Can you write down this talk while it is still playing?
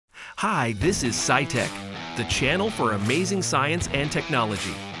Hi, this is SciTech, the channel for amazing science and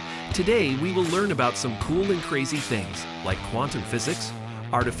technology. Today, we will learn about some cool and crazy things like quantum physics,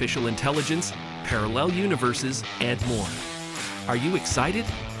 artificial intelligence, parallel universes, and more. Are you excited?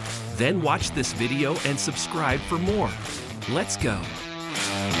 Then watch this video and subscribe for more. Let's go.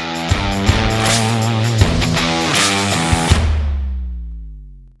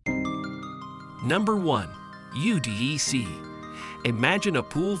 Number 1. UDEC. Imagine a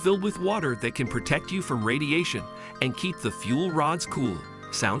pool filled with water that can protect you from radiation and keep the fuel rods cool.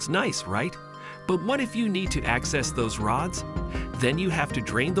 Sounds nice, right? But what if you need to access those rods? Then you have to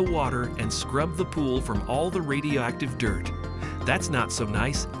drain the water and scrub the pool from all the radioactive dirt. That's not so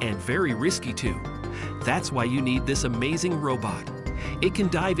nice and very risky too. That's why you need this amazing robot. It can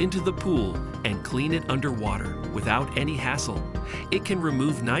dive into the pool and clean it underwater without any hassle. It can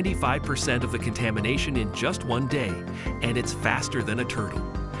remove 95% of the contamination in just one day, and it's faster than a turtle.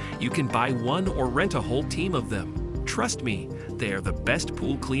 You can buy one or rent a whole team of them. Trust me, they are the best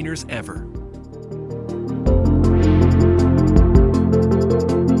pool cleaners ever.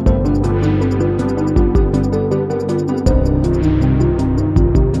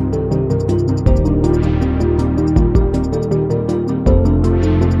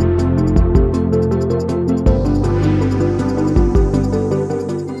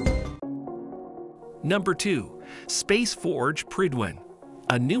 Number 2. Space Forge Prydwen.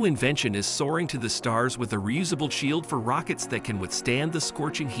 A new invention is soaring to the stars with a reusable shield for rockets that can withstand the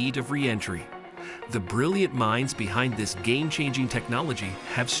scorching heat of re-entry. The brilliant minds behind this game-changing technology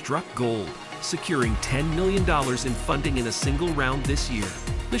have struck gold, securing $10 million in funding in a single round this year.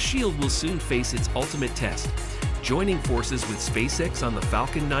 The shield will soon face its ultimate test, joining forces with SpaceX on the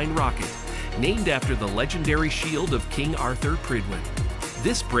Falcon 9 rocket, named after the legendary shield of King Arthur Prydwen.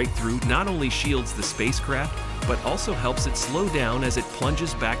 This breakthrough not only shields the spacecraft, but also helps it slow down as it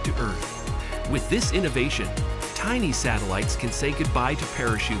plunges back to Earth. With this innovation, tiny satellites can say goodbye to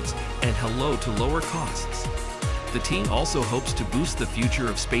parachutes and hello to lower costs. The team also hopes to boost the future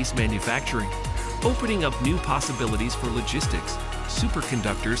of space manufacturing, opening up new possibilities for logistics,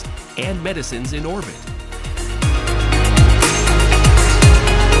 superconductors, and medicines in orbit.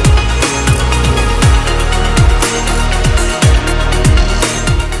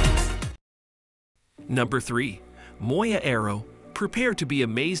 Number 3. Moya Arrow. Prepare to be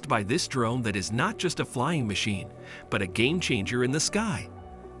amazed by this drone that is not just a flying machine, but a game changer in the sky.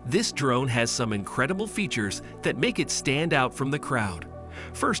 This drone has some incredible features that make it stand out from the crowd.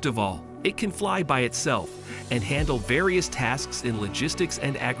 First of all, it can fly by itself and handle various tasks in logistics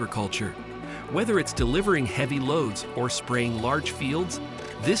and agriculture. Whether it's delivering heavy loads or spraying large fields,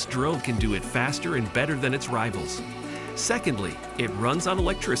 this drone can do it faster and better than its rivals. Secondly, it runs on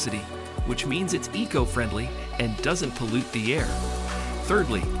electricity, which means it's eco-friendly and doesn't pollute the air.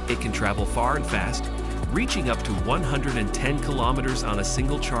 Thirdly, it can travel far and fast, reaching up to 110 kilometers on a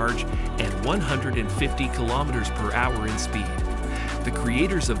single charge and 150 kilometers per hour in speed. The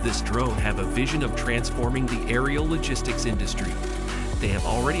creators of this drone have a vision of transforming the aerial logistics industry. They have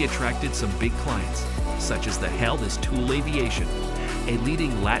already attracted some big clients, such as the Hell's Tool Aviation, a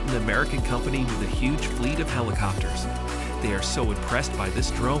leading Latin American company with a huge fleet of helicopters. They are so impressed by this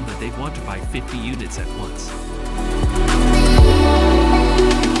drone that they want to buy 50 units at once.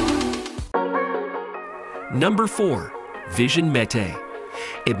 Number 4. Vision Mete.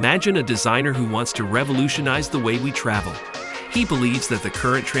 Imagine a designer who wants to revolutionize the way we travel. He believes that the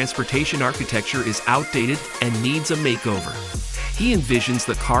current transportation architecture is outdated and needs a makeover. He envisions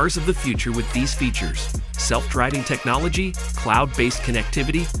the cars of the future with these features: self-driving technology, cloud-based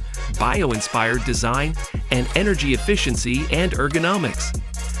connectivity, bio-inspired design, and energy efficiency and ergonomics.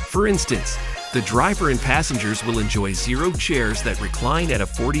 For instance, the driver and passengers will enjoy zero chairs that recline at a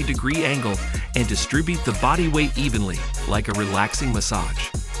 40-degree angle and distribute the body weight evenly, like a relaxing massage.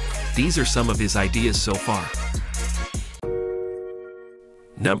 These are some of his ideas so far.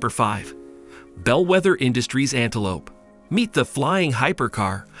 Number 5. Bellwether Industries Antelope. Meet the Flying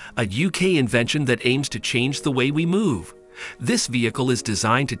Hypercar, a UK invention that aims to change the way we move. This vehicle is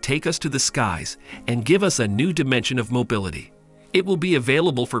designed to take us to the skies and give us a new dimension of mobility. It will be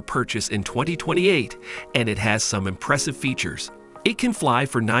available for purchase in 2028, and it has some impressive features. It can fly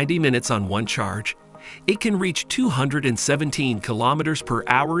for 90 minutes on one charge. It can reach 217 kilometers per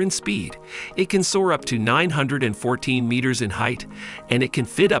hour in speed. It can soar up to 914 meters in height, and it can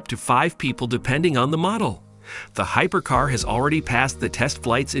fit up to 5 people depending on the model. The hypercar has already passed the test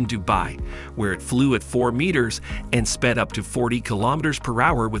flights in Dubai, where it flew at 4 meters and sped up to 40 kilometers per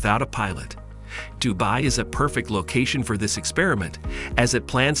hour without a pilot. Dubai is a perfect location for this experiment, as it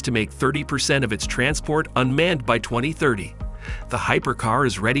plans to make 30% of its transport unmanned by 2030. The hypercar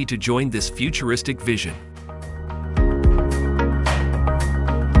is ready to join this futuristic vision.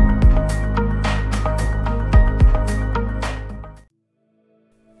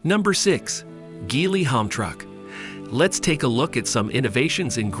 Number 6. Geely Homtruck. Let's take a look at some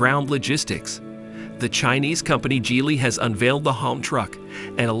innovations in ground logistics. The Chinese company Geely has unveiled the Homtruck,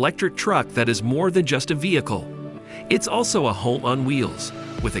 an electric truck that is more than just a vehicle. It's also a home on wheels,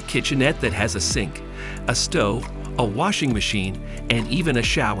 with a kitchenette that has a sink, a stove, a washing machine, and even a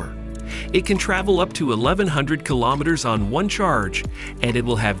shower. It can travel up to 1,100 kilometers on one charge, and it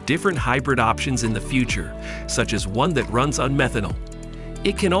will have different hybrid options in the future, such as one that runs on methanol.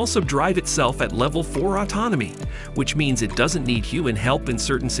 It can also drive itself at level 4 autonomy, which means it doesn't need human help in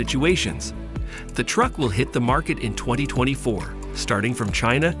certain situations. The truck will hit the market in 2024, starting from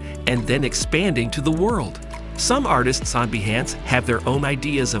China and then expanding to the world. Some artists on Behance have their own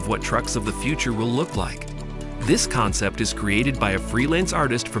ideas of what trucks of the future will look like. This concept is created by a freelance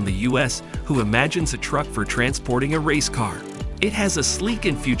artist from the US who imagines a truck for transporting a race car. It has a sleek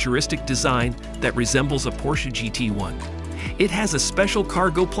and futuristic design that resembles a Porsche GT1. It has a special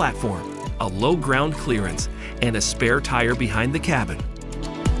cargo platform, a low ground clearance, and a spare tire behind the cabin.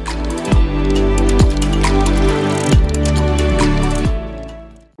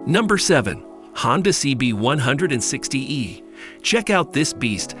 Number 7. Honda CB160E. Check out this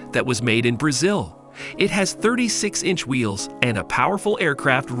beast that was made in Brazil. It has 36-inch wheels and a powerful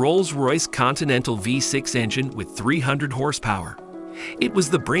aircraft Rolls-Royce Continental V6 engine with 300 horsepower. It was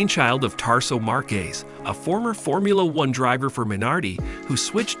the brainchild of Tarso Marques, a former Formula One driver for Minardi who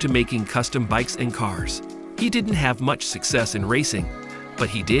switched to making custom bikes and cars. He didn't have much success in racing, but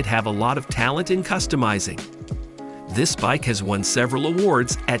he did have a lot of talent in customizing. This bike has won several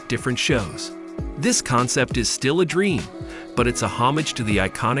awards at different shows. This concept is still a dream, but it's a homage to the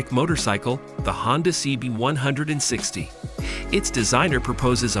iconic motorcycle, the Honda CB160. Its designer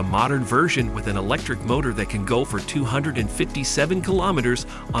proposes a modern version with an electric motor that can go for 257 kilometers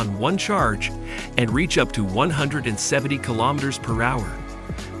on one charge and reach up to 170 kilometers per hour.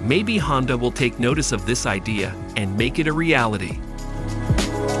 Maybe Honda will take notice of this idea and make it a reality.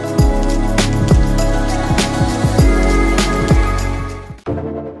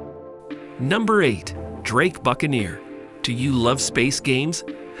 Number 8. Drake Buccaneer. Do you love space games?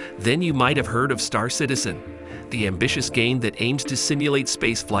 Then you might have heard of Star Citizen, the ambitious game that aims to simulate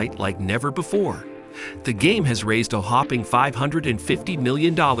spaceflight like never before. The game has raised a whopping $550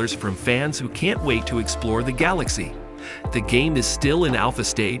 million from fans who can't wait to explore the galaxy. The game is still in alpha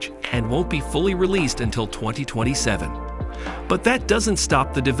stage and won't be fully released until 2027. But that doesn't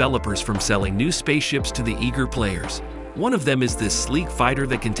stop the developers from selling new spaceships to the eager players. One of them is this sleek fighter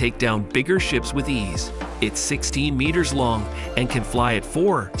that can take down bigger ships with ease. It's 16 meters long and can fly at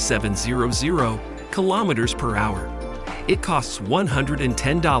 4,700 kilometers per hour. It costs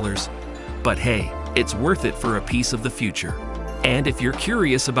 $110, but hey, it's worth it for a piece of the future. And if you're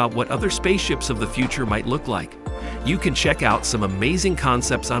curious about what other spaceships of the future might look like, you can check out some amazing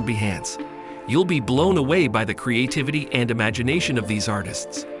concepts on Behance. You'll be blown away by the creativity and imagination of these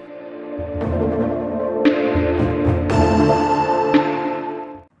artists.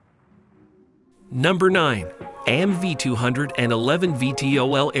 Number 9. AMV-211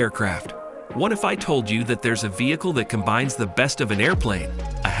 VTOL aircraft. What if I told you that there's a vehicle that combines the best of an airplane,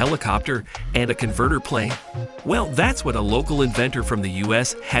 a helicopter, and a converter plane? Well, that's what a local inventor from the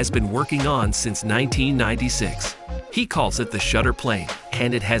US has been working on since 1996. He calls it the shutter plane,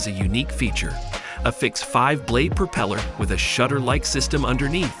 and it has a unique feature: a fixed 5-blade propeller with a shutter-like system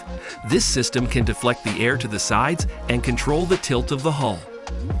underneath. This system can deflect the air to the sides and control the tilt of the hull.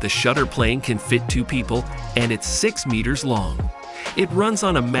 The shutter plane can fit 2 people, and it's 6 meters long. It runs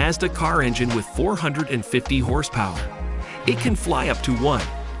on a Mazda car engine with 450 horsepower. It can fly up to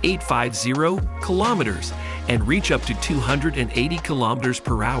 1,850 kilometers and reach up to 280 kilometers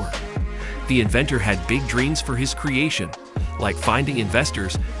per hour. The inventor had big dreams for his creation, like finding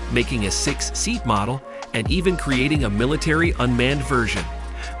investors, making a 6-seat model, and even creating a military unmanned version.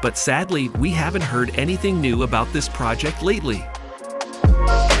 But sadly, we haven't heard anything new about this project lately.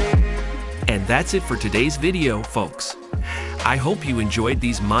 And that's it for today's video, folks. I hope you enjoyed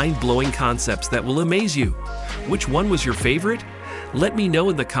these mind-blowing concepts that will amaze you. Which one was your favorite? Let me know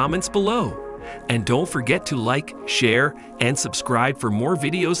in the comments below. And don't forget to like, share, and subscribe for more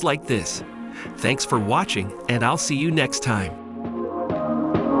videos like this. Thanks for watching, and I'll see you next time.